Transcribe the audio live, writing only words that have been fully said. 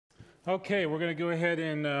Okay, we're going to go ahead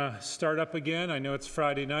and start up again. I know it's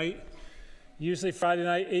Friday night. Usually Friday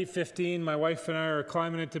night, 8:15, my wife and I are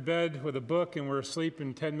climbing into bed with a book and we're asleep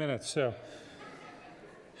in 10 minutes. So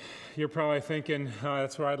you're probably thinking,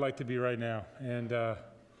 that's where I'd like to be right now. And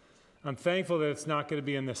I'm thankful that it's not going to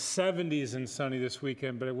be in the 70s and sunny this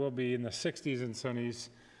weekend, but it will be in the 60s and sunnies.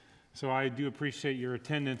 So I do appreciate your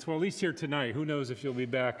attendance. Well, at least here tonight. Who knows if you'll be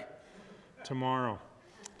back tomorrow.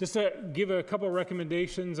 Just to give a couple of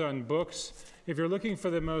recommendations on books. If you're looking for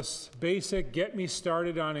the most basic, get me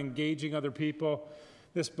started on engaging other people,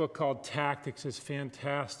 this book called Tactics is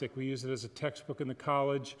fantastic. We use it as a textbook in the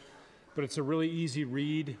college, but it's a really easy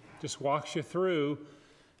read. Just walks you through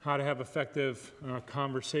how to have effective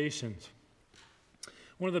conversations.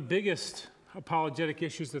 One of the biggest apologetic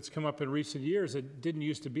issues that's come up in recent years that didn't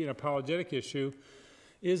used to be an apologetic issue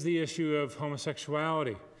is the issue of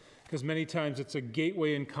homosexuality. Because many times it's a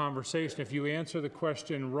gateway in conversation. If you answer the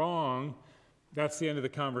question wrong, that's the end of the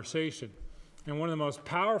conversation. And one of the most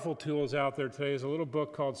powerful tools out there today is a little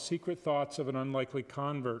book called Secret Thoughts of an Unlikely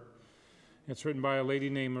Convert. It's written by a lady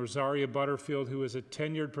named Rosaria Butterfield, who is a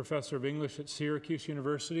tenured professor of English at Syracuse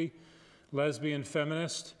University, lesbian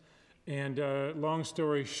feminist. And long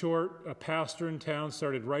story short, a pastor in town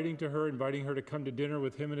started writing to her, inviting her to come to dinner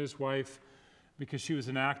with him and his wife because she was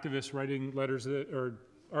an activist writing letters or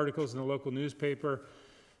articles in the local newspaper.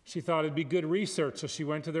 She thought it'd be good research, so she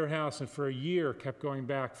went to their house and for a year kept going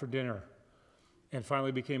back for dinner and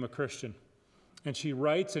finally became a Christian. And she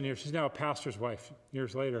writes in here, she's now a pastor's wife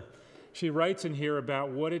years later. She writes in here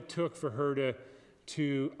about what it took for her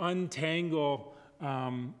to untangle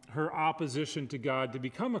her opposition to God to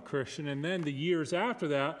become a Christian, and then the years after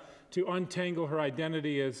that to untangle her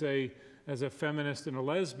identity as a feminist and a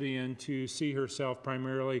lesbian to see herself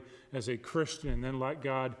primarily as a Christian, and then let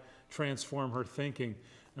God transform her thinking.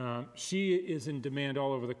 She is in demand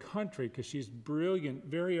all over the country because she's brilliant,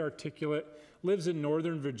 very articulate, lives in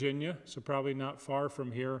Northern Virginia, so probably not far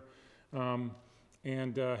from here,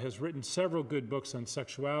 and has written several good books on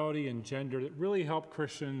sexuality and gender that really help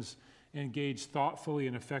Christians engage thoughtfully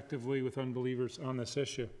and effectively with unbelievers on this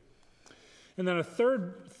issue. And then a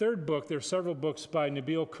third book, there are several books by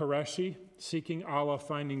Nabil Qureshi, Seeking Allah,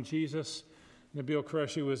 Finding Jesus. Nabil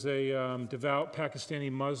Qureshi was a devout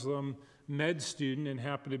Pakistani Muslim med student and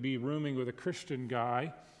happened to be rooming with a Christian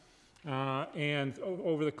guy. And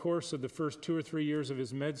over the course of the first 2 or 3 years of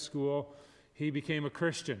his med school, he became a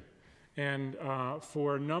Christian. And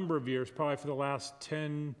for a number of years, probably for the last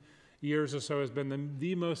 10 years or so, has been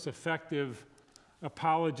the most effective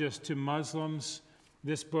apologist to Muslims.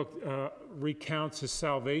 This book recounts his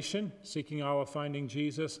salvation, Seeking Allah, Finding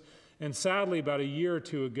Jesus. And sadly, about a year or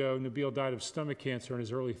two ago, Nabil died of stomach cancer in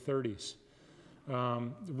his early 30s.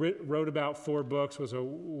 Wrote about 4 books, was a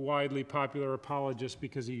widely popular apologist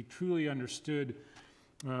because he truly understood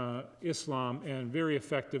Islam, and very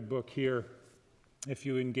effective book here if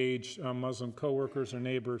you engage Muslim coworkers or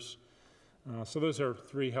neighbors. So those are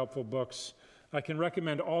 3 helpful books. I can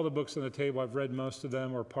recommend all the books on the table. I've read most of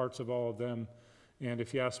them or parts of all of them. And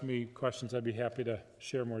if you ask me questions, I'd be happy to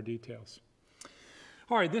share more details.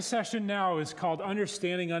 All right, this session now is called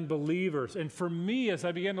Understanding Unbelievers. And for me, as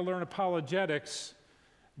I began to learn apologetics,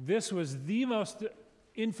 this was the most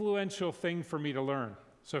influential thing for me to learn.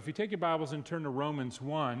 So if you take your Bibles and turn to Romans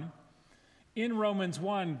 1, in Romans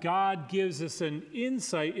 1, God gives us an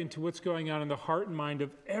insight into what's going on in the heart and mind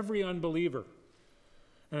of every unbeliever.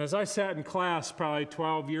 And as I sat in class probably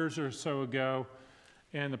 12 years or so ago,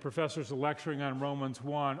 and the professors are lecturing on Romans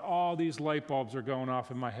 1, all these light bulbs are going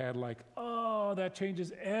off in my head like, oh, that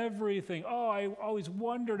changes everything. Oh, I always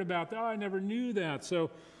wondered about that. Oh, I never knew that.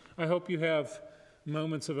 So I hope you have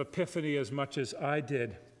moments of epiphany as much as I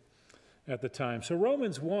did at the time. So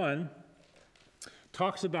Romans 1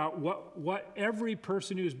 talks about what every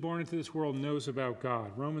person who is born into this world knows about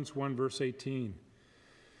God. Romans 1, verse 18.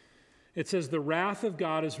 It says, the wrath of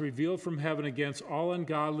God is revealed from heaven against all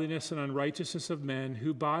ungodliness and unrighteousness of men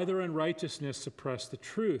who by their unrighteousness suppress the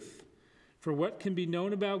truth. For what can be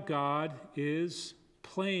known about God is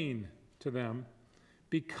plain to them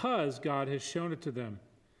because God has shown it to them.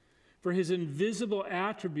 For his invisible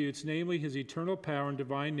attributes, namely his eternal power and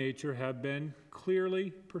divine nature, have been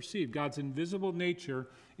clearly perceived. God's invisible nature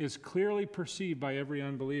is clearly perceived by every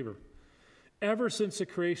unbeliever. Ever since the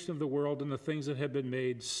creation of the world and the things that have been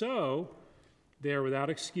made, so they are without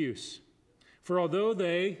excuse. For although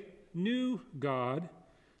they knew God,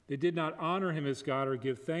 they did not honor him as God or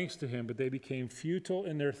give thanks to him, but they became futile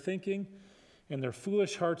in their thinking, and their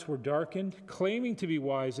foolish hearts were darkened. Claiming to be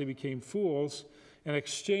wise, they became fools and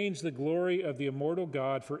exchanged the glory of the immortal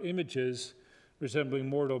God for images resembling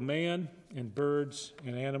mortal man and birds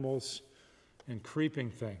and animals and creeping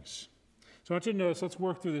things. So I want you to notice, let's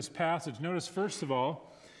work through this passage. Notice, first of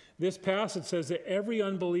all, this passage says that every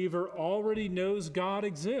unbeliever already knows God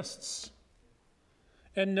exists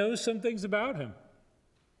and knows some things about him.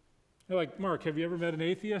 You're like, Mark, have you ever met an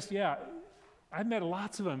atheist? Yeah, I've met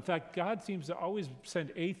lots of them. In fact, God seems to always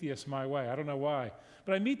send atheists my way. I don't know why.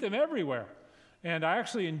 But I meet them everywhere. And I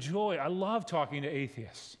actually I love talking to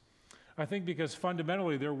atheists. I think because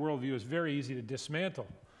fundamentally their worldview is very easy to dismantle.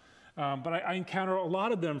 But I encounter a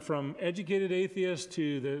lot of them, from educated atheists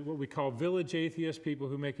to what we call village atheists, people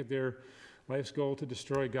who make it their life's goal to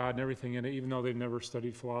destroy God and everything in it, even though they've never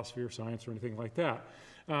studied philosophy or science or anything like that,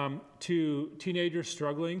 to teenagers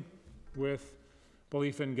struggling with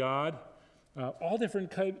belief in God, all different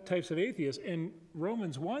types of atheists. And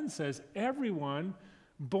Romans 1 says everyone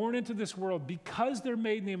born into this world, because they're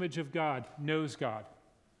made in the image of God, knows God.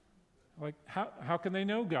 Like, how can they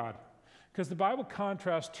know God? Because the Bible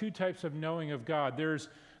contrasts two types of knowing of God. There's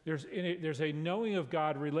a knowing of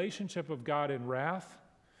God, relationship of God in wrath,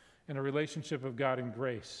 and a relationship of God in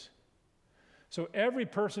grace. So every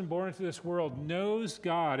person born into this world knows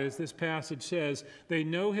God, as this passage says. They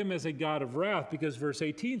know him as a God of wrath, because verse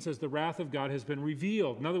 18 says the wrath of God has been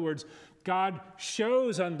revealed. In other words, God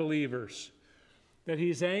shows unbelievers that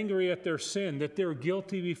he's angry at their sin, that they're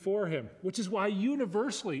guilty before him, which is why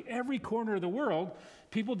universally, every corner of the world,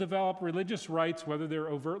 people develop religious rites, whether they're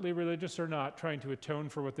overtly religious or not, trying to atone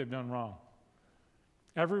for what they've done wrong.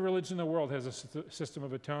 Every religion in the world has a system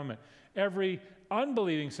of atonement. Every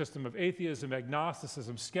unbelieving system of atheism,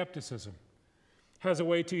 agnosticism, skepticism has a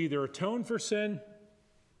way to either atone for sin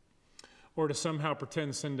or to somehow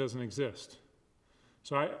pretend sin doesn't exist.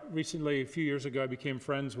 So recently, a few years ago, I became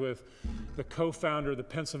friends with the co-founder of the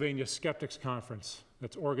Pennsylvania Skeptics Conference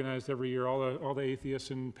that's organized every year. All the atheists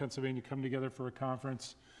in Pennsylvania come together for a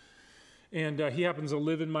conference. And he happens to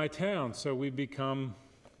live in my town, so we've become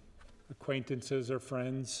acquaintances or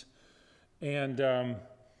friends. And,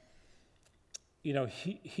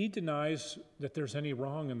 he denies that there's any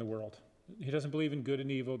wrong in the world. He doesn't believe in good and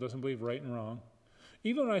evil, doesn't believe right and wrong.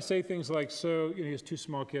 Even when I say things like, he has two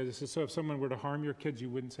small kids, he says, so if someone were to harm your kids, you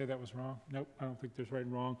wouldn't say that was wrong? Nope, I don't think there's right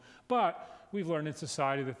and wrong. But we've learned in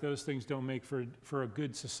society that those things don't make for a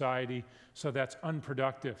good society, so that's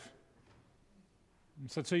unproductive.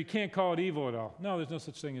 So you can't call it evil at all. No, there's no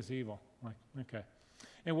such thing as evil. Like, okay.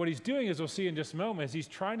 And what he's doing, as we'll see in just a moment, is he's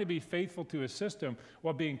trying to be faithful to his system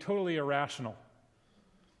while being totally irrational.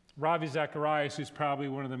 Ravi Zacharias, who's probably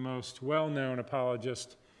one of the most well-known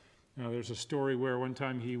apologists, there's a story where one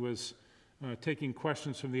time he was taking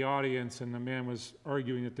questions from the audience, and the man was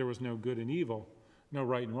arguing that there was no good and evil, no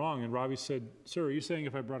right and wrong. And Ravi said, "Sir, are you saying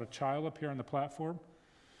if I brought a child up here on the platform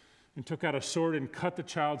and took out a sword and cut the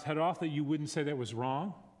child's head off, that you wouldn't say that was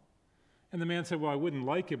wrong?" And the man said, "Well, I wouldn't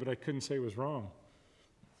like it, but I couldn't say it was wrong."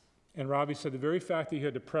 And Ravi said, "The very fact that you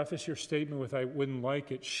had to preface your statement with 'I wouldn't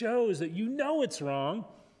like it' shows that you know it's wrong.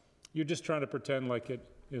 You're just trying to pretend like it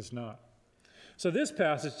is not." So this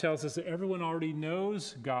passage tells us that everyone already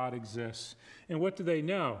knows God exists. And what do they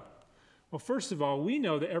know? Well, first of all, we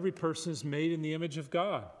know that every person is made in the image of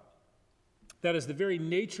God. That is, the very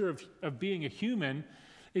nature of being a human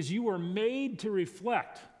is you were made to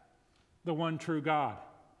reflect the one true God.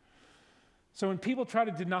 So when people try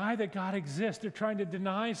to deny that God exists, they're trying to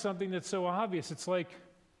deny something that's so obvious. It's like,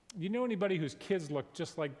 you know anybody whose kids look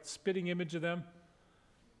just like spitting image of them?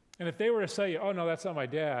 And if they were to say, "Oh, no, that's not my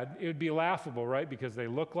dad," it would be laughable, right? Because they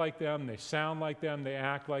look like them, they sound like them, they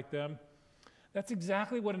act like them. That's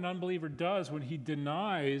exactly what an unbeliever does when he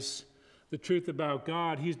denies the truth about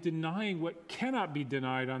God. He's denying what cannot be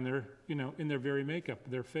denied on their, in their very makeup,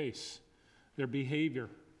 their face, their behavior.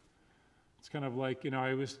 It's kind of like,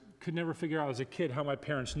 I could never figure out as a kid how my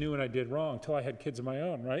parents knew when I did wrong until I had kids of my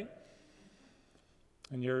own, right?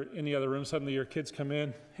 And you're in the other room, suddenly your kids come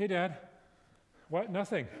in, "Hey, Dad." "What?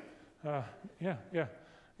 Nothing." No,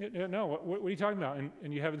 what are you talking about?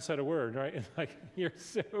 And you haven't said a word, right? And like, you're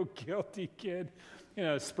so guilty, kid.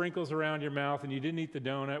 Sprinkles around your mouth and you didn't eat the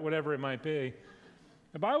donut, whatever it might be.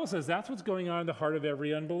 The Bible says that's what's going on in the heart of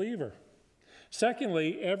every unbeliever.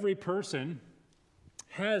 Secondly, every person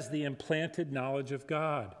has the implanted knowledge of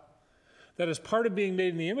God. That is, part of being made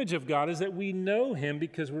in the image of God is that we know him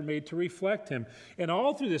because we're made to reflect him. And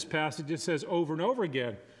all through this passage it says over and over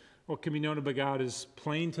again, what can be known about God is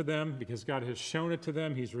plain to them because God has shown it to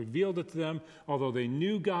them. He's revealed it to them. Although they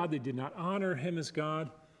knew God, they did not honor him as God.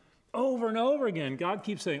 Over and over again, God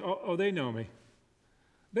keeps saying, oh, they know me.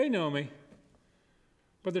 They know me.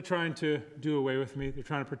 But they're trying to do away with me. They're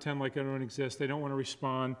trying to pretend like I don't exist. They don't want to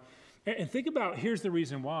respond. And think about, here's the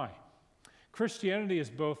reason why. Christianity is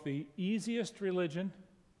both the easiest religion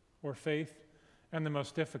or faith and the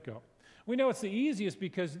most difficult. We know it's the easiest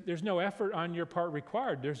because there's no effort on your part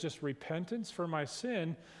required. There's just repentance for my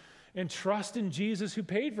sin and trust in Jesus who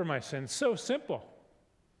paid for my sin. So simple.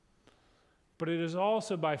 But it is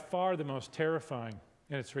also by far the most terrifying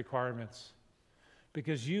in its requirements,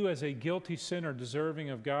 because you as a guilty sinner deserving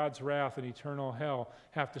of God's wrath and eternal hell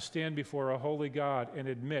have to stand before a holy God and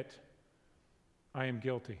admit, I am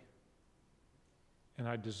guilty and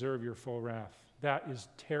I deserve your full wrath. That is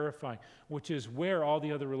terrifying, which is where all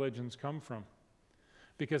the other religions come from.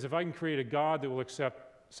 Because if I can create a God that will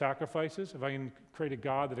accept sacrifices, if I can create a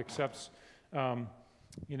God that accepts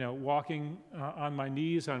walking on my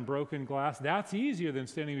knees on broken glass, that's easier than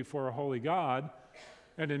standing before a holy God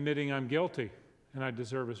and admitting I'm guilty and I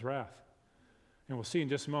deserve his wrath. And we'll see in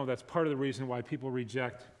just a moment that's part of the reason why people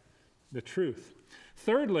reject the truth.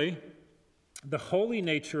 Thirdly, the holy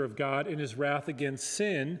nature of God in his wrath against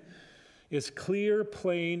sin is clear,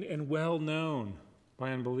 plain, and well known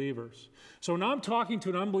by unbelievers. So when I'm talking to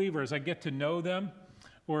an unbeliever, as I get to know them,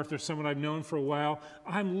 or if there's someone I've known for a while,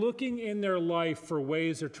 I'm looking in their life for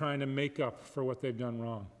ways they're trying to make up for what they've done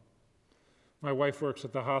wrong. My wife works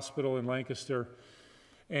at the hospital in Lancaster,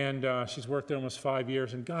 and she's worked there almost 5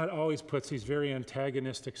 years, and God always puts these very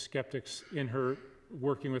antagonistic skeptics in her,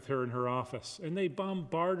 working with her in her office. And they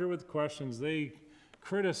bombard her with questions. They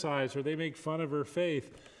criticize her. They make fun of her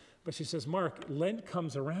faith. But she says, Mark, Lent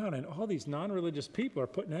comes around, and all these non-religious people are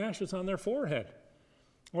putting ashes on their forehead.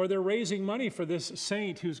 Or they're raising money for this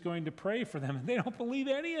saint who's going to pray for them. And they don't believe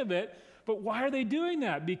any of it. But why are they doing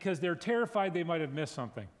that? Because they're terrified they might have missed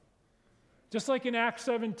something. Just like in Acts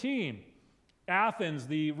 17, Athens,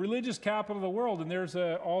 the religious capital of the world, and there's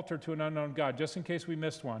an altar to an unknown God, just in case we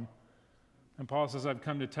missed one. And Paul says, I've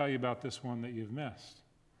come to tell you about this one that you've missed.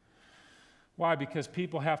 Why? Because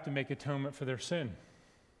people have to make atonement for their sin.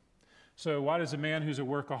 So why does a man who's a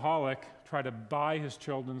workaholic try to buy his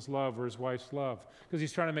children's love or his wife's love? Because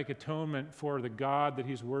he's trying to make atonement for the God that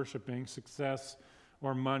he's worshiping, success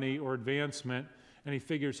or money or advancement, and he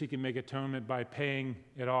figures he can make atonement by paying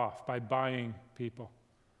it off, by buying people.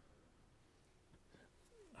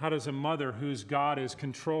 How does a mother whose God is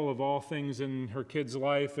control of all things in her kid's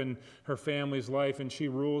life and her family's life, and she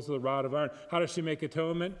rules with a rod of iron, how does she make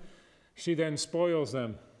atonement? She then spoils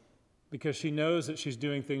them, because she knows that she's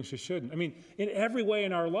doing things she shouldn't. I mean, in every way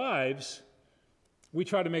in our lives, we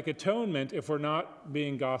try to make atonement if we're not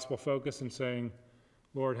being gospel-focused and saying,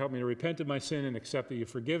 Lord, help me to repent of my sin and accept that you've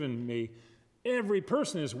forgiven me. Every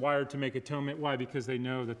person is wired to make atonement. Why? Because they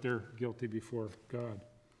know that they're guilty before God.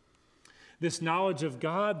 This knowledge of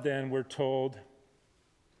God, then, we're told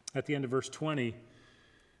at the end of verse 20,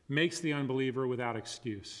 makes the unbeliever without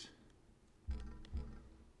excuse.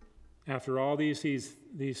 After all these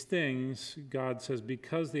things, God says,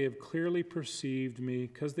 because they have clearly perceived me,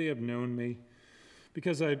 because they have known me,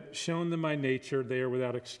 because I've shown them my nature, they are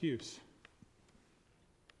without excuse.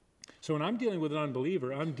 So when I'm dealing with an unbeliever,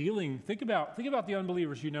 think about the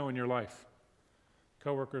unbelievers you know in your life.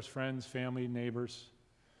 Coworkers, friends, family, neighbors.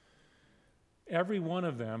 Every one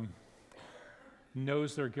of them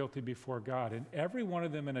knows they're guilty before God, and every one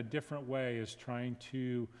of them in a different way is trying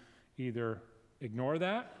to either ignore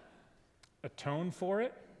that, atone for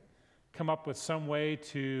it, come up with some way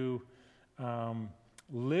to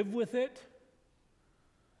live with it.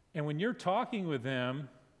 And when you're talking with them,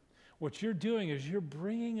 what you're doing is you're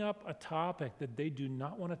bringing up a topic that they do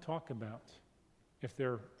not want to talk about if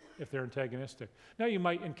they're antagonistic. Now you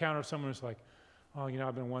might encounter someone who's like, oh,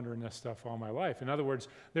 I've been wondering this stuff all my life. In other words,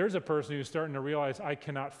 there's a person who's starting to realize, I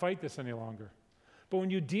cannot fight this any longer. But when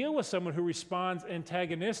you deal with someone who responds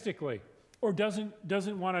antagonistically, or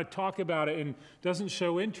doesn't want to talk about it and doesn't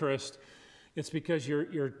show interest, it's because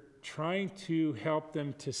you're trying to help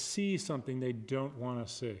them to see something they don't want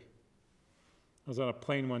to see. I was on a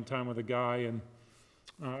plane one time with a guy, and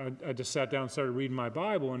I just sat down and started reading my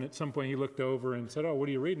Bible, and at some point he looked over and said, oh, what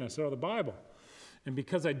are you reading? I said, oh, the Bible. And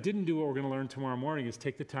because I didn't do what we're going to learn tomorrow morning, is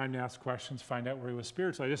take the time to ask questions, find out where he was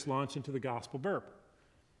spiritual, I just launched into the gospel burp.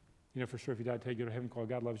 For sure, if you die today, go to heaven, call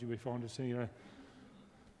God loves you, but if you fall into sin,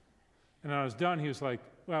 And when I was done, he was like,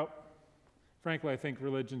 well, frankly, I think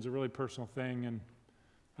religion's a really personal thing, and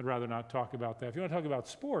I'd rather not talk about that. If you want to talk about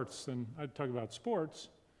sports, then I'd talk about sports,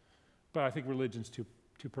 but I think religion's too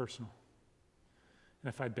personal.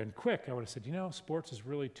 And if I'd been quick, I would have said, sports is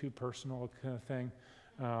really too personal kind of thing.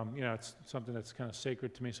 It's something that's kind of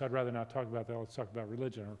sacred to me, so I'd rather not talk about that. Let's talk about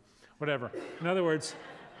religion or whatever. In other words,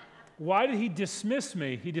 why did he dismiss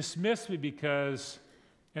me? He dismissed me because,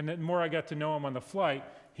 and the more I got to know him on the flight,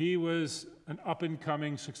 he was an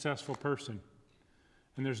up-and-coming, successful person.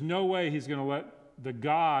 And there's no way he's going to let the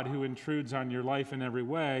God who intrudes on your life in every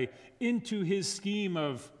way into his scheme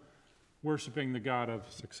of worshiping the God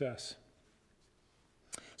of success.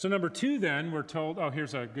 So number 2 then, we're told, oh,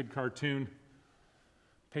 here's a good cartoon.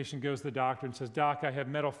 Patient goes to the doctor and says, "Doc, I have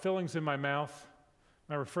metal fillings in my mouth.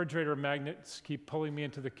 My refrigerator magnets keep pulling me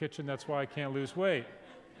into the kitchen. That's why I can't lose weight."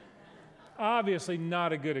 Obviously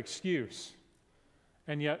not a good excuse.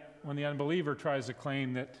 And yet, when the unbeliever tries to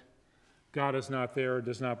claim that God is not there or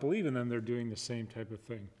does not believe in them, they're doing the same type of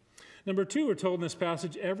thing. Number 2, we're told in this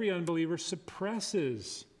passage, every unbeliever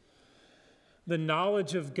suppresses the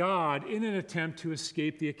knowledge of God in an attempt to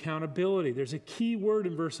escape the accountability. There's a key word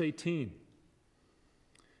in verse 18.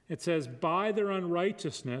 It says, by their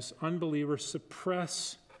unrighteousness, unbelievers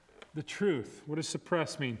suppress the truth. What does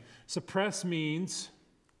suppress mean? Suppress means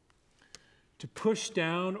to push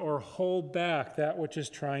down or hold back that which is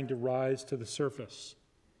trying to rise to the surface.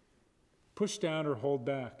 Push down or hold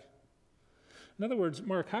back. In other words,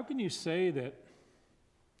 Mark, how can you say that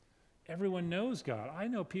everyone knows God? I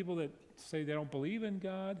know people that say they don't believe in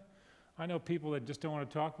God. I know people that just don't want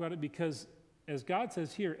to talk about it because, as God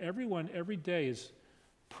says here, everyone every day is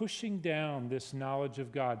pushing down this knowledge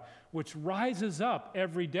of God, which rises up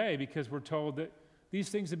every day because we're told that these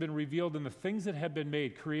things have been revealed in the things that have been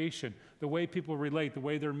made, creation, the way people relate, the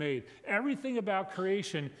way they're made. Everything about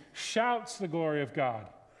creation shouts the glory of God.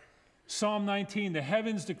 Psalm 19, the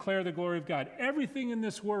heavens declare the glory of God. Everything in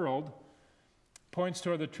this world points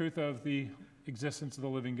toward the truth of the existence of the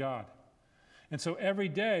living God. And so every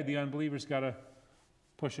day the unbeliever's got to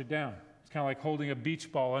push it down. It's kind of like holding a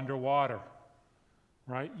beach ball underwater,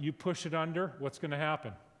 right? You push it under, what's going to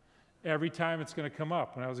happen? Every time it's going to come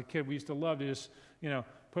up. When I was a kid, we used to love to just,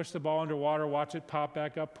 push the ball underwater, watch it pop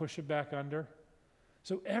back up, push it back under.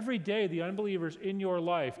 So every day the unbelievers in your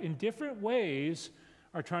life, in different ways,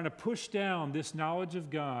 are trying to push down this knowledge of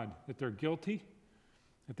God, that they're guilty,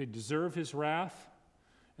 that they deserve his wrath,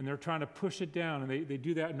 and they're trying to push it down, and they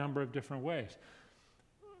do that a number of different ways.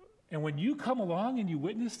 And when you come along and you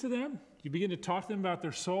witness to them, you begin to talk to them about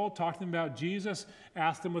their soul, talk to them about Jesus,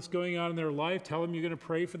 ask them what's going on in their life, tell them you're going to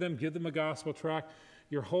pray for them, give them a gospel tract.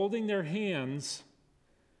 You're holding their hands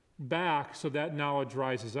back so that knowledge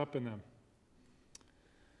rises up in them.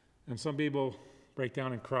 And some people break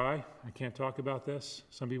down and cry. I can't talk about this.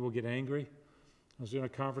 Some people get angry. I was doing a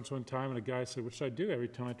conference one time, and a guy said, what should I do? Every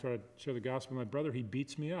time I try to share the gospel with my brother, he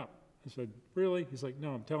beats me up. I said, really? He's like,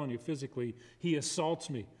 no, I'm telling you, physically, he assaults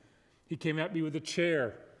me. He came at me with a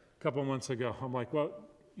chair a couple of months ago. I'm like, well,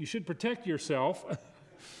 you should protect yourself.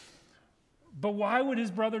 But why would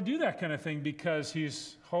his brother do that kind of thing? Because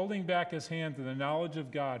he's holding back his hand to the knowledge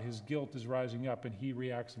of God. His guilt is rising up, and he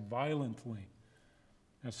reacts violently,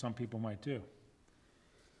 as some people might do.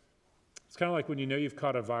 It's kind of like when you know you've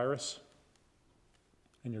caught a virus,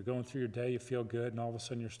 and you're going through your day, you feel good, and all of a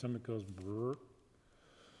sudden your stomach goes brrr.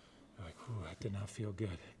 You're like, ooh, that did not feel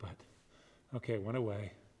good. But, okay, it went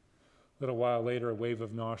away. A little while later, a wave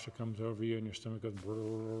of nausea comes over you, and your stomach goes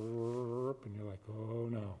brrr, and you're like, oh,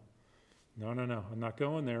 no. No, I'm not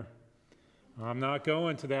going there. I'm not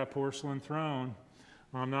going to that porcelain throne.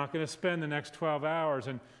 I'm not going to spend the next 12 hours.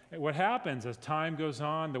 And what happens as time goes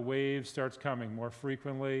on, the wave starts coming more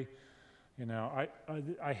frequently.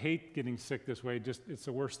 I hate getting sick this way. It's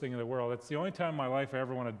the worst thing in the world. It's the only time in my life I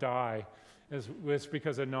ever want to die is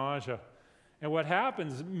because of nausea. And what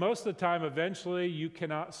happens, most of the time, eventually, you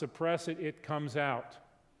cannot suppress it. It comes out.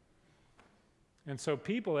 And so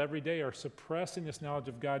people every day are suppressing this knowledge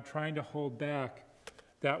of God, trying to hold back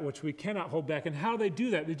that which we cannot hold back. And how do they do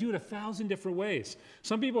that? They do it 1,000 different ways.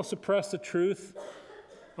 Some people suppress the truth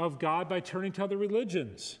of God by turning to other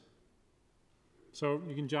religions. So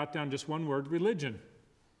you can jot down just one word, religion.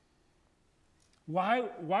 Why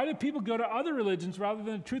do people go to other religions rather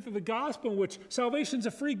than the truth of the gospel, in which salvation is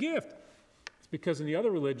a free gift? It's because in the other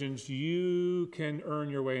religions, you can earn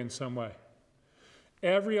your way in some way.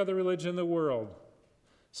 Every other religion in the world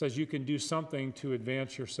says you can do something to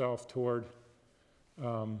advance yourself toward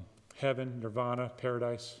heaven, nirvana,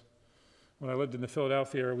 paradise. When I lived in the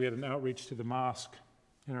Philadelphia area, we had an outreach to the mosque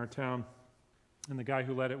in our town, and the guy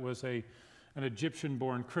who led it was an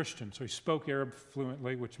Egyptian-born Christian, so he spoke Arab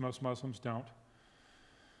fluently, which most Muslims don't,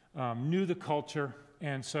 knew the culture,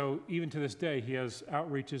 and so even to this day, he has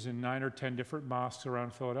outreaches in 9 or 10 different mosques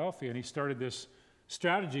around Philadelphia, and he started this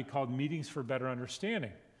strategy called Meetings for Better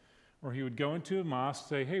Understanding, where he would go into a mosque,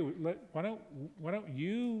 say, hey, why don't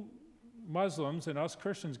you Muslims and us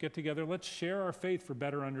Christians get together, let's share our faith for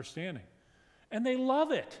better understanding. And they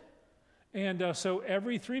love it. And so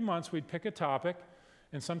every 3 months, we'd pick a topic,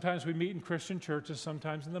 and sometimes we'd meet in Christian churches,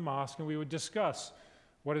 sometimes in the mosque, and we would discuss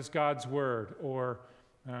what is God's word, or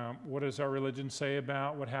What does our religion say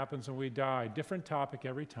about what happens when we die? Different topic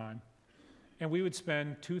every time. And we would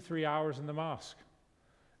spend 2-3 hours in the mosque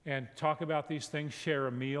and talk about these things, share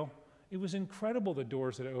a meal. It was incredible, the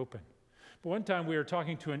doors that opened. But one time we were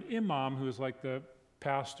talking to an imam who was like the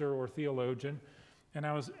pastor or theologian, and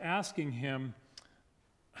I was asking him,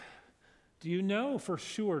 do you know for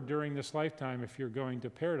sure during this lifetime if you're going to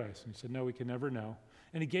paradise? And he said, no, we can never know.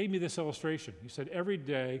 And he gave me this illustration. He said, every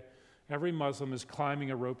day, every Muslim is climbing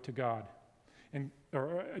a rope to God,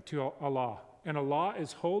 or to Allah. And Allah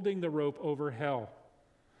is holding the rope over hell.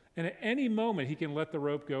 And at any moment, he can let the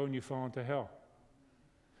rope go and you fall into hell.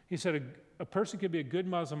 He said, a person could be a good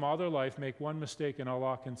Muslim all their life, make one mistake, and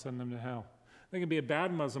Allah can send them to hell. They can be a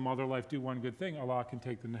bad Muslim all their life, do one good thing, Allah can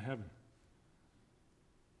take them to heaven.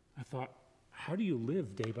 I thought, how do you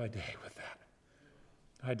live day by day with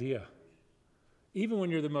that idea? Even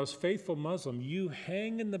when you're the most faithful Muslim, you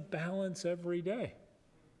hang in the balance every day.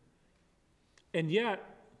 And yet,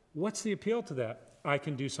 what's the appeal to that? I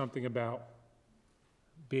can do something about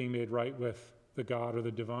being made right with the God or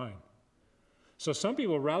the divine. So some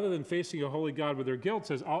people, rather than facing a holy God with their guilt,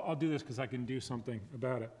 says, I'll do this because I can do something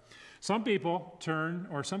about it. Some people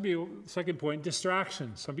second point,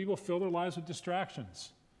 distractions. Some people fill their lives with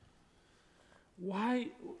distractions. Why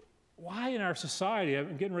in our society,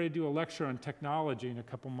 I'm getting ready to do a lecture on technology in a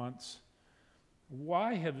couple months,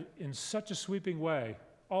 why have, in such a sweeping way,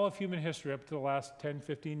 all of human history up to the last 10,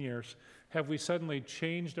 15 years, have we suddenly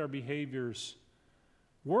changed our behaviors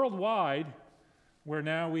worldwide, where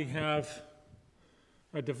now we have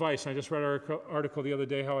a device? I just read an article the other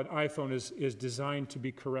day how an iPhone is designed to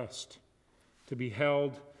be caressed, to be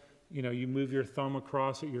held. You know, you move your thumb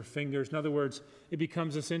across it, your fingers. In other words, it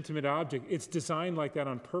becomes this intimate object. It's designed like that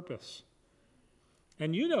on purpose.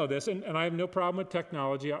 And you know this, and I have no problem with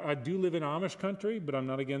technology. I do live in Amish country, but I'm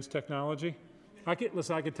not against technology. I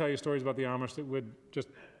could tell you stories about the Amish that would just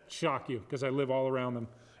shock you, because I live all around them,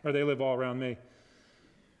 or they live all around me.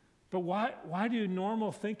 But why do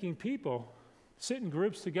normal thinking people sit in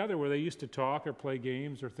groups together where they used to talk or play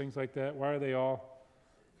games or things like that? Why are they all,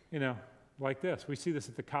 like this? We see this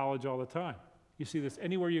at the college all the time. You see this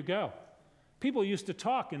anywhere you go. People used to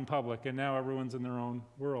talk in public, and now everyone's in their own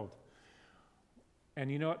world.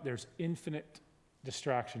 And you know what? There's infinite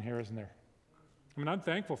distraction here, isn't there? I mean, I'm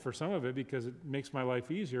thankful for some of it because it makes my life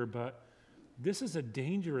easier, but this is a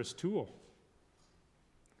dangerous tool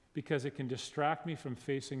because it can distract me from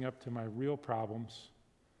facing up to my real problems,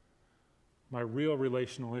 my real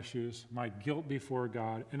relational issues, my guilt before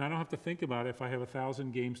God. And I don't have to think about it if I have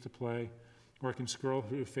 1,000 games to play, or I can scroll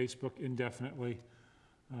through Facebook indefinitely,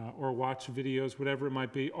 or watch videos, whatever it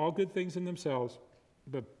might be. All good things in themselves,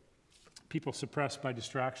 but people suppress by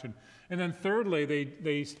distraction. And then thirdly,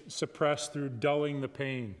 they suppress through dulling the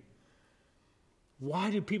pain.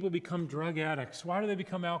 Why do people become drug addicts? Why do they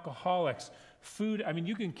become alcoholics? Food, I mean,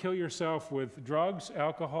 you can kill yourself with drugs,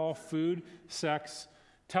 alcohol, food, sex,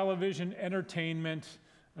 television, entertainment,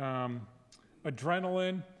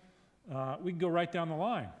 adrenaline. We can go right down the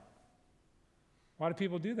line. Why do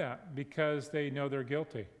people do that? Because they know they're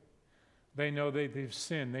guilty. They know they've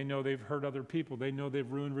sinned. They know they've hurt other people. They know they've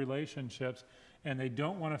ruined relationships, and they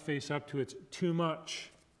don't want to face up to it too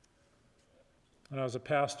much. When I was a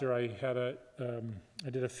pastor, I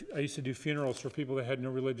used to do funerals for people that had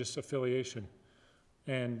no religious affiliation.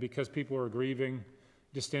 And because people were grieving,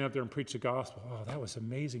 just stand up there and preach the gospel. Oh, that was an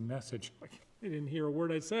amazing message. They didn't hear a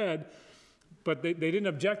word I said, but they didn't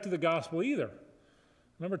object to the gospel either.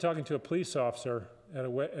 I remember talking to a police officer at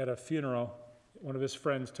a funeral. One of his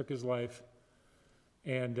friends took his life,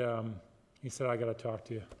 and he said, I got to talk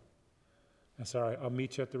to you. I said, all right, I'll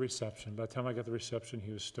meet you at the reception. By the time I got to the reception,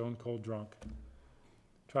 he was stone cold drunk.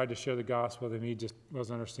 Tried to share the gospel with him. He just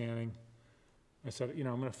wasn't understanding. I said, I'm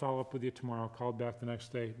going to follow up with you tomorrow. Called back the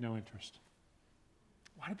next day, no interest.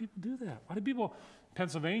 Why do people do that? Why do people,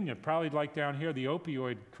 Pennsylvania, probably like down here, the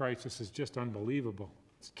opioid crisis is just unbelievable.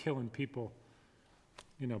 It's killing people,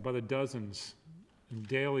 by the dozens, and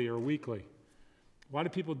daily or weekly. Why do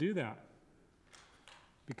people do that?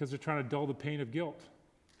 Because they're trying to dull the pain of guilt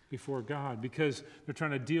before God, because they're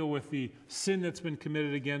trying to deal with the sin that's been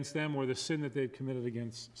committed against them or the sin that they've committed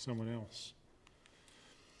against someone else.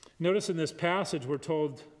 Notice in this passage we're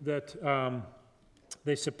told that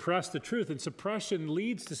they suppress the truth, and suppression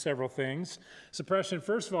leads to several things. Suppression,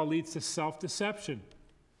 first of all, leads to self-deception.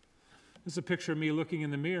 This is a picture of me looking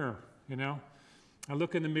in the mirror, I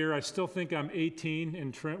look in the mirror, I still think I'm 18,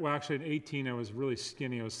 and actually at 18 I was really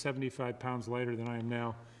skinny. I was 75 pounds lighter than I am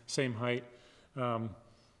now, same height.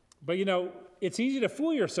 But it's easy to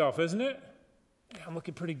fool yourself, isn't it? Yeah, I'm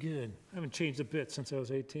looking pretty good. I haven't changed a bit since I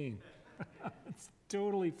was 18. It's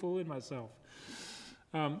totally fooling myself.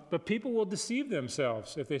 But people will deceive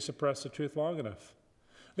themselves if they suppress the truth long enough.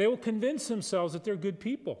 They will convince themselves that they're good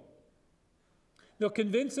people. They'll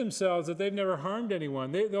convince themselves that they've never harmed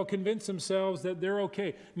anyone. They'll convince themselves that they're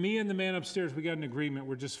okay. Me and the man upstairs, we got an agreement.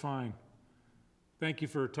 We're just fine. Thank you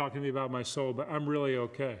for talking to me about my soul, but I'm really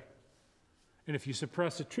okay. And if you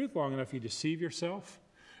suppress the truth long enough, you deceive yourself.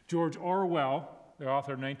 George Orwell, the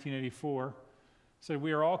author of 1984, said,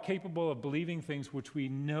 "We are all capable of believing things which we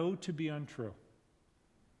know to be untrue.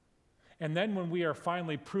 And then when we are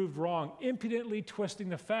finally proved wrong, impudently twisting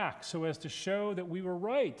the facts so as to show that we were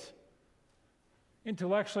right.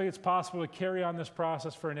 Intellectually, it's possible to carry on this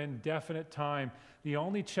process for an indefinite time. The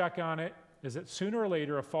only check on it is that sooner or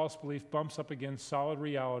later a false belief bumps up against solid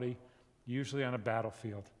reality, usually on a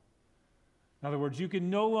battlefield." In other words, you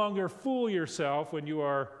can no longer fool yourself when you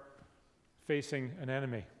are facing an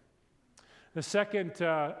enemy. The second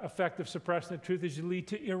effect of suppressing the truth is you lead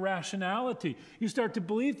to irrationality. You start to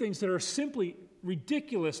believe things that are simply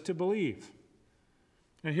ridiculous to believe.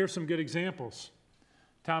 And here's some good examples.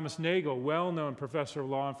 Thomas Nagel, well-known professor of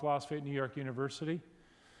law and philosophy at New York University,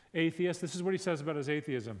 atheist. This is what he says about his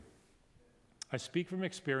atheism. "I speak from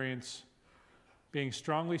experience, being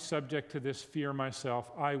strongly subject to this fear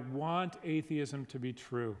myself. I want atheism to be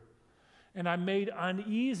true. And I'm made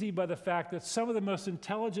uneasy by the fact that some of the most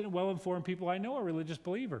intelligent and well-informed people I know are religious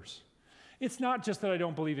believers. It's not just that I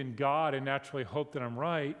don't believe in God and naturally hope that I'm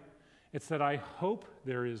right. It's that I hope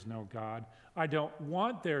there is no God. I don't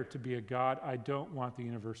want there to be a God. I don't want the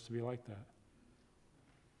universe to be like that."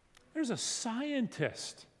 There's a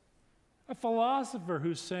scientist, a philosopher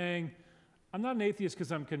who's saying, "I'm not an atheist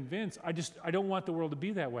because I'm convinced. I don't want the world to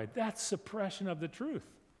be that way." That's suppression of the truth.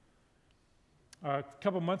 A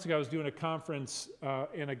couple months ago, I was doing a conference,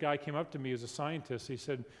 and a guy came up to me who's a scientist. He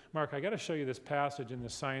said, "Mark, I got to show you this passage in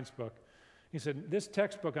this science book." He said, "This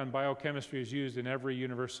textbook on biochemistry is used in every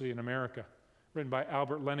university in America, written by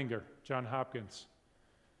Albert Leninger, John Hopkins."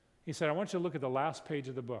 He said, "I want you to look at the last page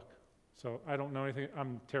of the book." So I don't know anything.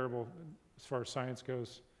 I'm terrible as far as science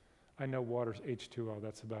goes. I know water's H2O.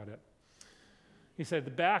 That's about it. He said,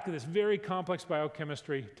 "The back of this very complex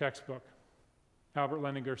biochemistry textbook," Albert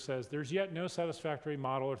Leninger says, "there's yet no satisfactory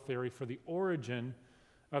model or theory for the origin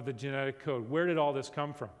of the genetic code. Where did all this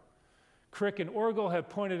come from? Crick and Orgel have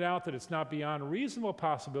pointed out that it's not beyond reasonable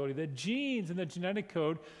possibility that genes in the genetic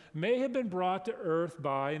code may have been brought to Earth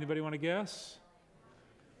by," anybody want to guess?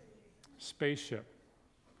 "Spaceship,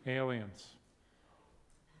 aliens."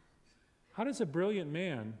 How does a brilliant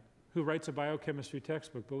man who writes a biochemistry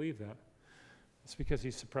textbook believe that? It's because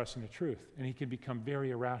he's suppressing the truth, and he can become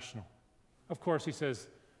very irrational. Of course, he says,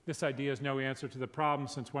 this idea is no answer to the problem,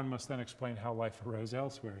 since one must then explain how life arose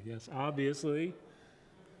elsewhere. Yes, obviously.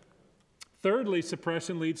 Thirdly,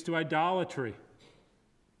 suppression leads to idolatry.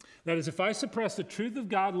 That is, if I suppress the truth of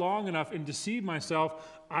God long enough and deceive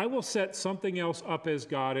myself, I will set something else up as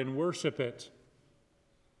God and worship it.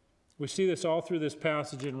 We see this all through this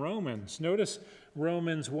passage in Romans. Notice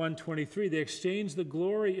Romans 1:23. They exchange the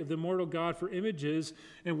glory of the immortal God for images.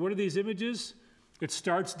 And what are these images? It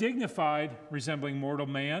starts dignified, resembling mortal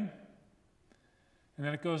man. And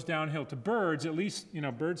then it goes downhill to birds. At least,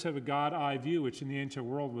 birds have a God-eye view, which in the ancient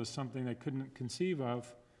world was something they couldn't conceive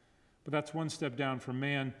of. But that's one step down from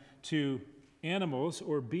man to animals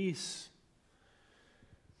or beasts.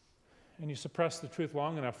 And you suppress the truth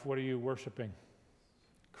long enough, what are you worshiping?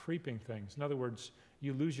 Creeping things. In other words,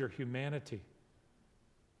 you lose your humanity.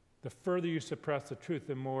 The further you suppress the truth,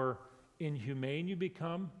 the more inhumane you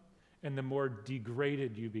become and the more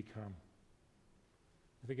degraded you become.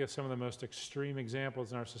 I think of some of the most extreme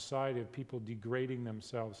examples in our society of people degrading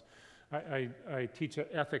themselves. I teach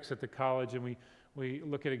ethics at the college, and we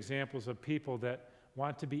look at examples of people that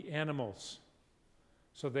want to be animals.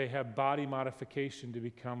 So they have body modification to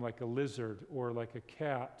become like a lizard or like a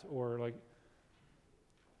cat or like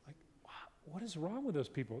what is wrong with those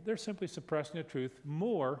people? They're simply suppressing the truth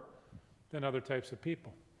more than other types of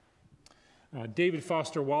people. David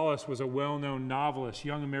Foster Wallace was a well-known novelist,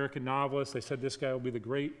 young American novelist. They said this guy will be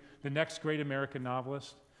the next great American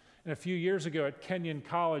novelist. And a few years ago at Kenyon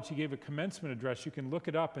College, he gave a commencement address. You can look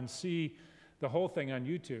it up and see the whole thing on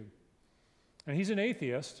YouTube. And he's an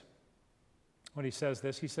atheist. When he says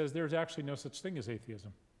this, he says there's actually no such thing as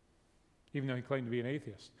atheism, even though he claimed to be an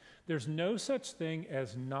atheist. There's no such thing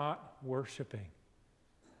as not worshiping.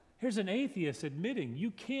 Here's an atheist admitting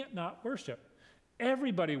you can't not worship.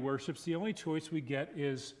 Everybody worships. The only choice we get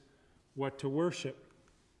is what to worship.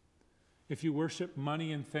 If you worship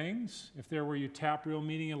money and things, if they're where you tap real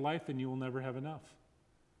meaning in life, then you will never have enough.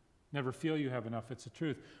 Never feel you have enough. It's the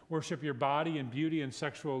truth. Worship your body and beauty and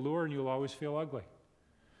sexual allure, and you'll always feel ugly.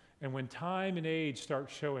 And when time and age start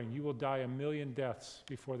showing, you will die a million deaths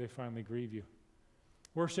before they finally grieve you.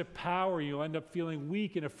 Worship power, you'll end up feeling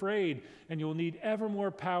weak and afraid, and you'll need ever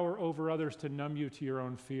more power over others to numb you to your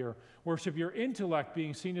own fear. Worship your intellect,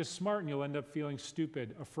 being seen as smart, and you'll end up feeling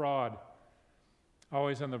stupid, a fraud,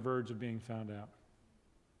 always on the verge of being found out.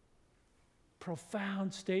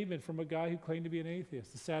 Profound statement from a guy who claimed to be an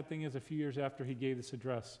atheist. The sad thing is, a few years after he gave this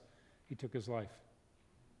address, he took his life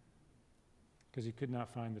because he could not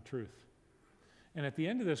find the truth. And at the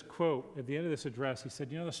end of this quote, at the end of this address, he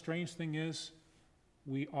said, you know, the strange thing is,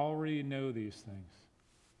 we already know these things.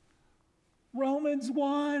 Romans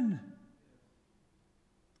 1.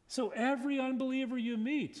 So every unbeliever you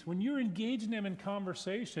meet, when you're engaging them in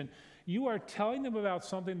conversation, you are telling them about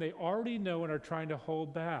something they already know and are trying to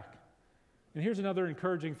hold back. And here's another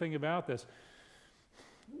encouraging thing about this.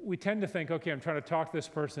 We tend to think, okay, I'm trying to talk to this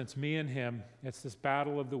person, it's me and him. It's this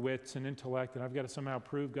battle of the wits and intellect, and I've got to somehow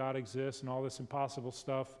prove God exists and all this impossible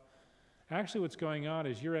stuff. Actually, what's going on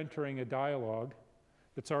is you're entering a dialogue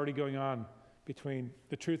that's already going on between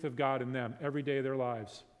the truth of God and them every day of their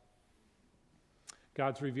lives.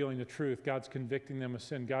 God's revealing the truth. God's convicting them of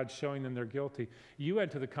sin. God's showing them they're guilty. You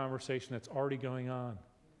enter the conversation that's already going on.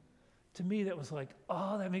 To me, that was like,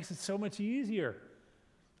 oh, that makes it so much easier.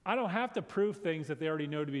 I don't have to prove things that they already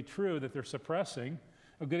know to be true, that they're suppressing.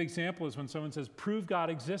 A good example is when someone says, prove God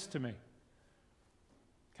exists to me.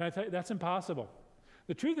 Can I tell you, that's impossible.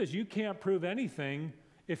 The truth is, you can't prove anything.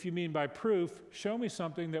 If you mean by proof, show me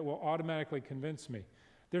something that will automatically convince me.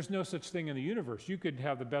 There's no such thing in the universe. You could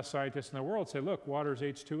have the best scientists in the world say, look, water is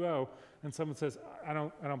H2O, and someone says, I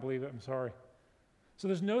don't believe it, I'm sorry. So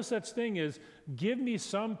there's no such thing as, give me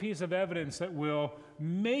some piece of evidence that will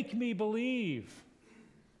make me believe.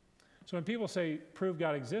 So when people say, prove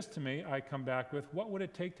God exists to me, I come back with, what would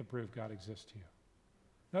it take to prove God exists to you?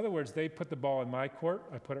 In other words, they put the ball in my court,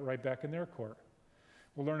 I put it right back in their court.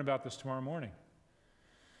 We'll learn about this tomorrow morning.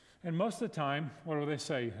 And most of the time, what do they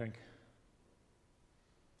say, you think?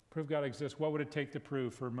 Prove God exists. What would it take to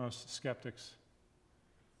prove for most skeptics?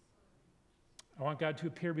 I want God to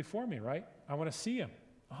appear before me, right? I want to see him.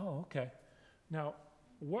 Oh, okay. Now,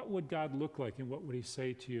 what would God look like and what would he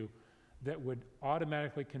say to you that would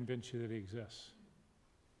automatically convince you that he exists?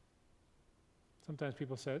 Sometimes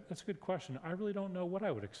people say, that's a good question. I really don't know what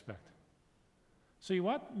I would expect. So you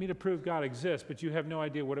want me to prove God exists, but you have no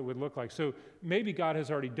idea what it would look like. So maybe God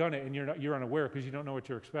has already done it and you're unaware because you don't know what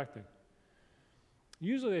you're expecting.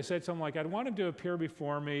 Usually they said something like, I'd want him to appear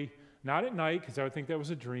before me, not at night because I would think that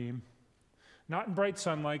was a dream, not in bright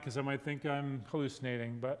sunlight because I might think I'm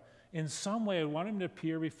hallucinating, but in some way I'd want him to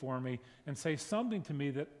appear before me and say something to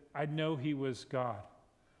me that I'd know he was God.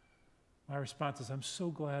 My response is, I'm so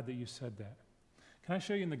glad that you said that. Can I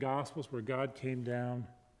show you in the Gospels where God came down,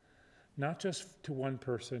 not just to one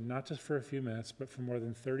person, not just for a few minutes, but for more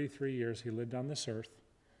than 33 years he lived on this earth.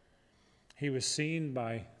 He was seen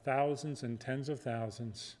by thousands and tens of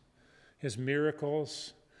thousands. His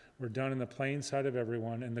miracles were done in the plain sight of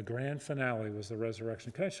everyone, and the grand finale was the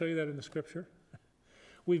resurrection. Can I show you that in the scripture?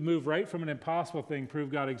 We've moved right from an impossible thing,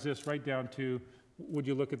 prove God exists, right down to, would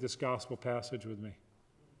you look at this gospel passage with me?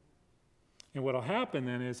 And what will happen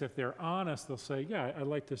then is if they're honest, they'll say, yeah, I'd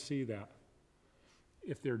like to see that.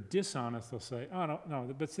 If they're dishonest, they'll say, oh,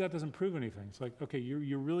 no, but see, that doesn't prove anything. It's like, okay,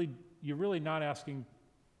 you're really not asking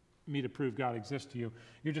me to prove God exists to you.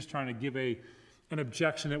 You're just trying to give an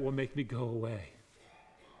objection that will make me go away.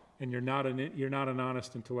 And you're not an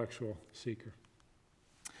honest intellectual seeker.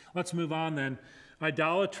 Let's move on then.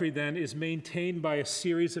 Idolatry then is maintained by a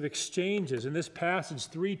series of exchanges. In this passage,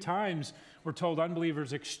 3 times we're told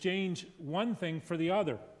unbelievers exchange one thing for the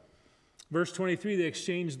other. Verse 23, they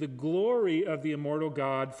exchange the glory of the immortal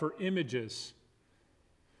God for images.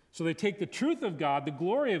 So they take the truth of God, the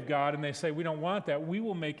glory of God, and they say, we don't want that. We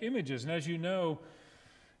will make images. And as you know,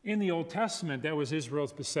 in the Old Testament, that was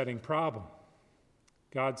Israel's besetting problem.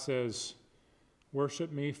 God says,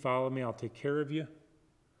 worship me, follow me, I'll take care of you,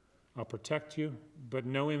 I'll protect you, but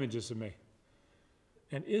no images of me.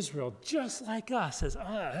 And Israel, just like us, says,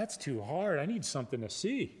 that's too hard. I need something to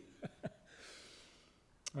see.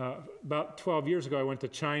 About 12 years ago, I went to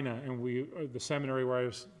China, and the seminary where I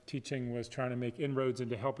was teaching was trying to make inroads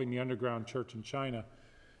into helping the underground church in China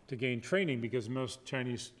to gain training, because most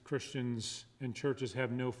Chinese Christians and churches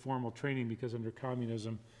have no formal training because under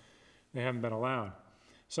communism, they haven't been allowed.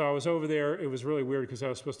 So I was over there. It was really weird because I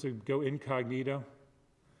was supposed to go incognito.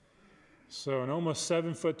 So an almost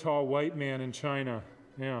 7-foot-tall white man in China,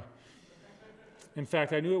 yeah. In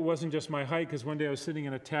fact, I knew it wasn't just my height because one day I was sitting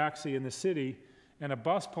in a taxi in the city, and a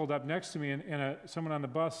bus pulled up next to me, and someone on the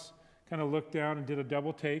bus kind of looked down and did a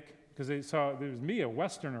double take because they saw there was me, a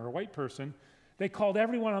Westerner, a white person, they called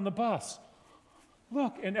everyone on the bus.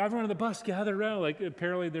 Look, and everyone on the bus gathered around. Like,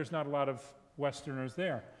 apparently there's not a lot of Westerners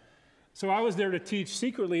there. So I was there to teach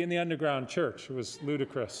secretly in the underground church. It was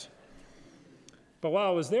ludicrous. But while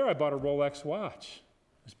I was there, I bought a Rolex watch.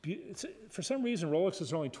 For some reason,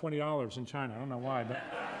 Rolexes are only $20 in China. I don't know why, but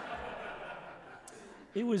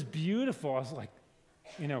it was beautiful. I was like,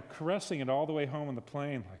 caressing it all the way home on the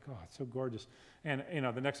plane, like, oh, it's so gorgeous. And,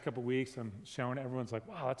 the next couple of weeks, I'm showing, everyone's like,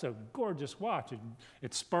 wow, that's a gorgeous watch.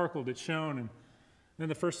 It sparkled, it shone. And then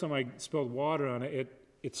the first time I spilled water on it,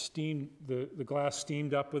 it steamed, the glass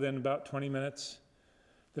steamed up within about 20 minutes.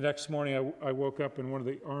 The next morning, I woke up and one of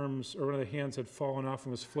the arms or one of the hands had fallen off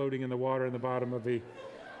and was floating in the water in the bottom of the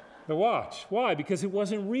watch. Why? Because it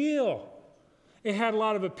wasn't real. It had a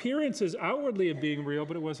lot of appearances outwardly of being real,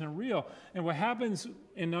 but it wasn't real. And what happens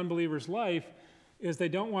in unbelievers' life is they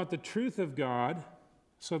don't want the truth of God,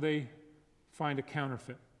 so they find a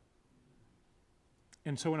counterfeit.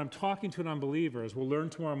 And so when I'm talking to an unbeliever, as we'll learn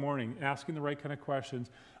tomorrow morning, asking the right kind of questions,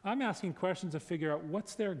 I'm asking questions to figure out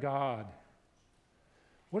what's their God?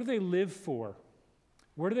 What do they live for?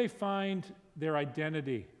 Where do they find their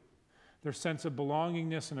identity, their sense of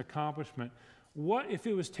belongingness and accomplishment? What, if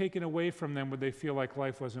it was taken away from them, would they feel like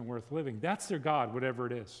life wasn't worth living? That's their God, whatever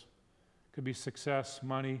it is. Could be success,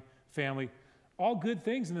 money, family, all good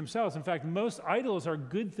things in themselves. In fact, most idols are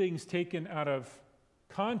good things taken out of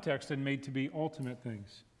context and made to be ultimate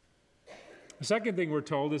things. The second thing we're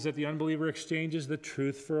told is that the unbeliever exchanges the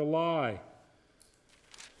truth for a lie.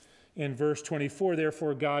 In verse 24,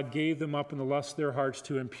 therefore God gave them up in the lust of their hearts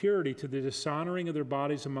to impurity, to the dishonoring of their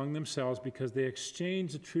bodies among themselves, because they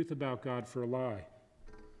exchanged the truth about God for a lie,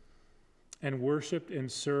 and worshiped and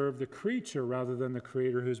served the creature rather than the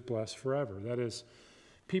Creator who's blessed forever. That is,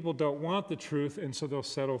 people don't want the truth, and so they'll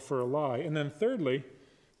settle for a lie. And then thirdly,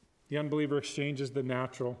 the unbeliever exchanges the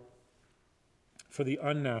natural for the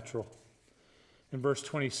unnatural. In verse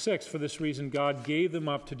 26, for this reason God gave them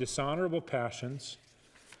up to dishonorable passions,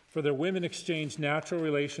 for their women exchanged natural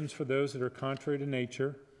relations for those that are contrary to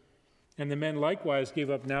nature. And the men likewise gave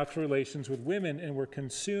up natural relations with women and were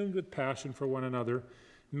consumed with passion for one another,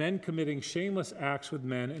 men committing shameless acts with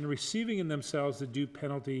men and receiving in themselves the due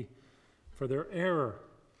penalty for their error.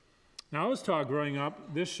 Now, I was taught growing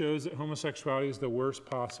up, this shows that homosexuality is the worst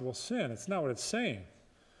possible sin. It's not what it's saying.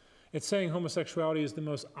 It's saying homosexuality is the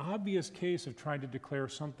most obvious case of trying to declare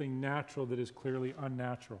something natural that is clearly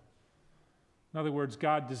unnatural. In other words,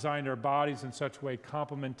 God designed our bodies in such a way,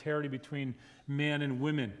 complementarity between man and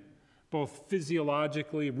women, both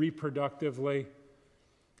physiologically, reproductively.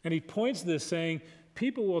 And he points to this saying,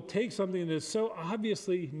 people will take something that is so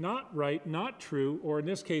obviously not right, not true, or in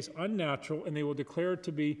this case, unnatural, and they will declare it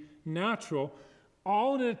to be natural,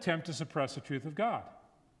 all in an attempt to suppress the truth of God.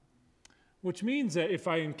 Which means that if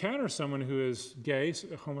I encounter someone who is gay,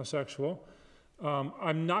 homosexual,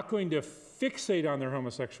 I'm not going to fixate on their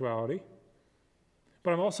homosexuality,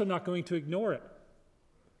 but I'm also not going to ignore it.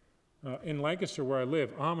 In Lancaster, where I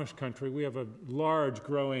live, Amish country, we have a large,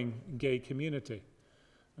 growing gay community.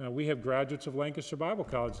 We have graduates of Lancaster Bible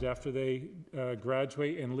College. After they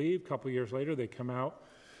graduate and leave, a couple years later, they come out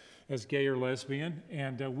as gay or lesbian.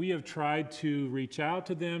 And we have tried to reach out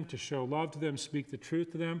to them, to show love to them, speak the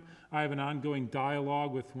truth to them. I have an ongoing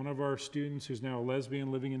dialogue with one of our students who's now a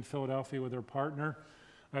lesbian living in Philadelphia with her partner.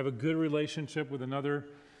 I have a good relationship with another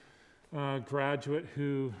graduate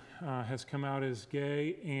who has come out as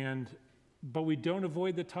gay, but we don't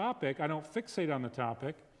avoid the topic. I don't fixate on the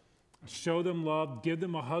topic. I show them love, give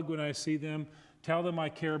them a hug when I see them, tell them I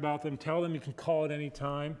care about them, tell them you can call at any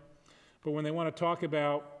time. But when they want to talk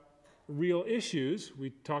about real issues, we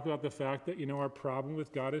talk about the fact that, our problem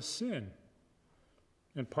with God is sin.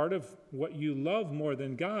 And part of what you love more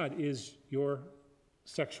than God is your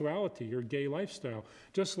sexuality, your gay lifestyle,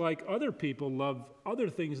 just like other people love other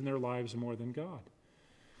things in their lives more than God.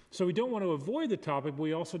 So we don't want to avoid the topic, but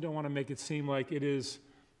we also don't want to make it seem like it is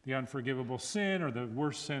the unforgivable sin or the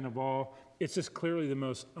worst sin of all. It's just clearly the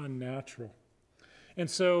most unnatural. And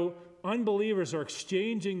so unbelievers are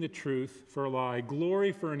exchanging the truth for a lie,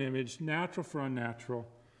 glory for an image, natural for unnatural.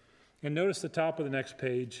 And notice the top of the next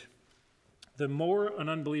page. The more an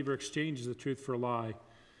unbeliever exchanges the truth for a lie,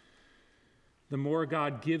 the more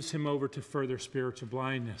God gives him over to further spiritual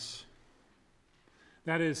blindness.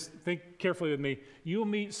 That is, think carefully with me, you'll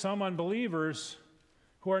meet some unbelievers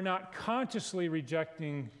who are not consciously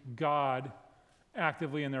rejecting God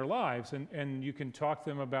actively in their lives. And you can talk to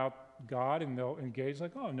them about God and they'll engage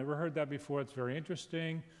like, oh, I've never heard that before. It's very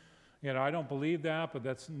interesting. I don't believe that, but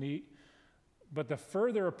that's neat. But the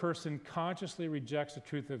further a person consciously rejects the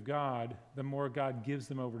truth of God, the more God gives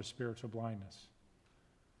them over to spiritual blindness.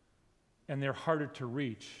 And they're harder to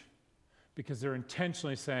reach because they're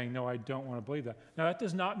intentionally saying, no, I don't want to believe that. Now, that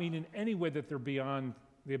does not mean in any way that they're beyond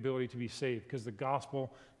the ability to be saved, because the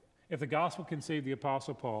gospel, if the gospel can save the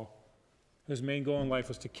Apostle Paul, whose main goal in life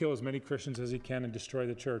was to kill as many Christians as he can and destroy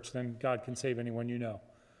the church, then God can save anyone you know,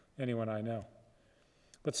 anyone I know.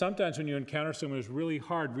 But sometimes when you encounter someone who's really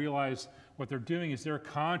hard, realize what they're doing is they're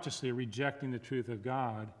consciously rejecting the truth of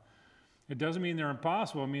God. It doesn't mean they're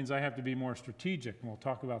impossible. It means I have to be more strategic, and we'll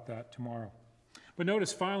talk about that tomorrow. But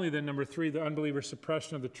notice finally then, number 3, the unbeliever's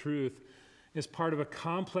suppression of the truth is part of a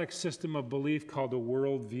complex system of belief called a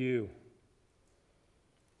worldview.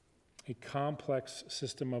 A complex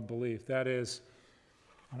system of belief. That is,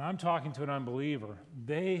 when I'm talking to an unbeliever,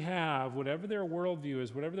 they have, whatever their worldview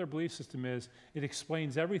is, whatever their belief system is, it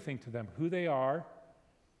explains everything to them. Who they are,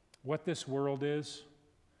 what this world is,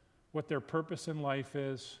 what their purpose in life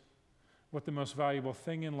is, what the most valuable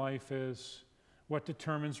thing in life is, what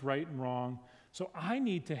determines right and wrong. So I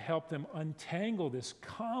need to help them untangle this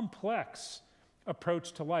complex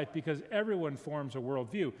approach to life, because everyone forms a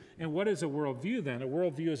worldview. And what is a worldview then? A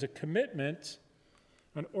worldview is a commitment,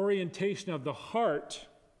 an orientation of the heart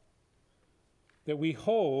that we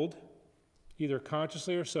hold, either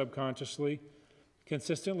consciously or subconsciously,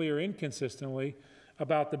 consistently or inconsistently,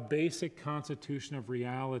 about the basic constitution of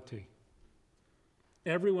reality.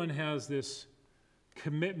 Everyone has this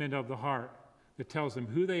commitment of the heart that tells them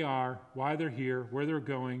who they are, why they're here, where they're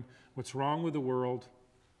going, what's wrong with the world,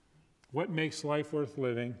 what makes life worth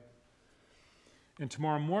living. And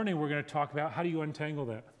tomorrow morning we're going to talk about how do you untangle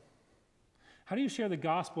that? How do you share the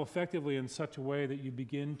gospel effectively in such a way that you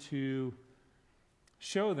begin to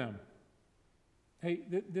show them, hey,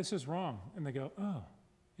 this is wrong. And they go, oh,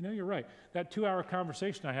 you know, you're right. That 2-hour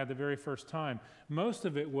conversation I had the very first time, most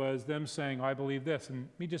of it was them saying, oh, I believe this, and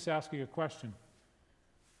me just asking a question.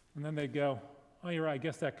 And then they'd go, oh, you're right, I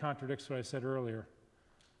guess that contradicts what I said earlier.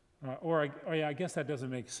 Oh yeah, I guess that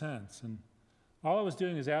doesn't make sense. And all I was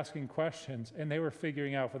doing is asking questions, and they were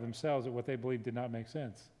figuring out for themselves that what they believed did not make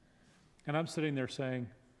sense. And I'm sitting there saying,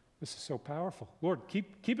 this is so powerful. Lord,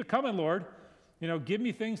 keep it coming, Lord. You know, give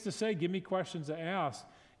me things to say, give me questions to ask.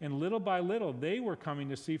 And little by little, they were coming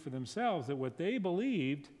to see for themselves that what they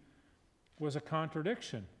believed was a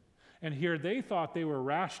contradiction. And here they thought they were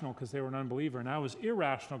rational because they were an unbeliever, and I was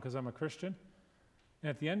irrational because I'm a Christian.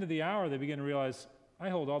 And at the end of the hour, they began to realize, I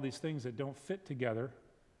hold all these things that don't fit together,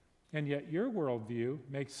 and yet your worldview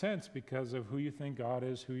makes sense because of who you think God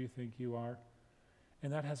is, who you think you are.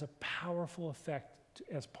 And that has a powerful effect,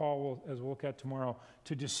 as we'll look at tomorrow,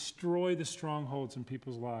 to destroy the strongholds in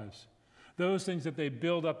people's lives. Those things that they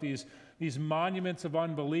build up, these monuments of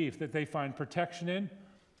unbelief that they find protection in,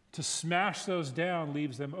 to smash those down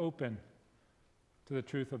leaves them open to the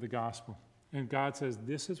truth of the gospel. And God says,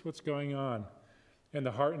 this is what's going on in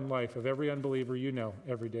the heart and life of every unbeliever you know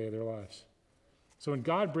every day of their lives. So when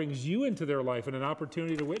God brings you into their life and an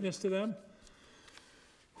opportunity to witness to them,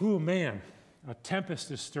 oh man, a tempest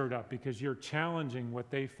is stirred up because you're challenging what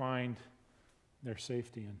they find their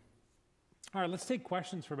safety in. All right, let's take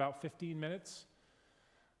questions for about 15 minutes.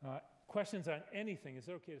 Questions on anything. Is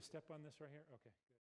it okay to step on this right here? Okay.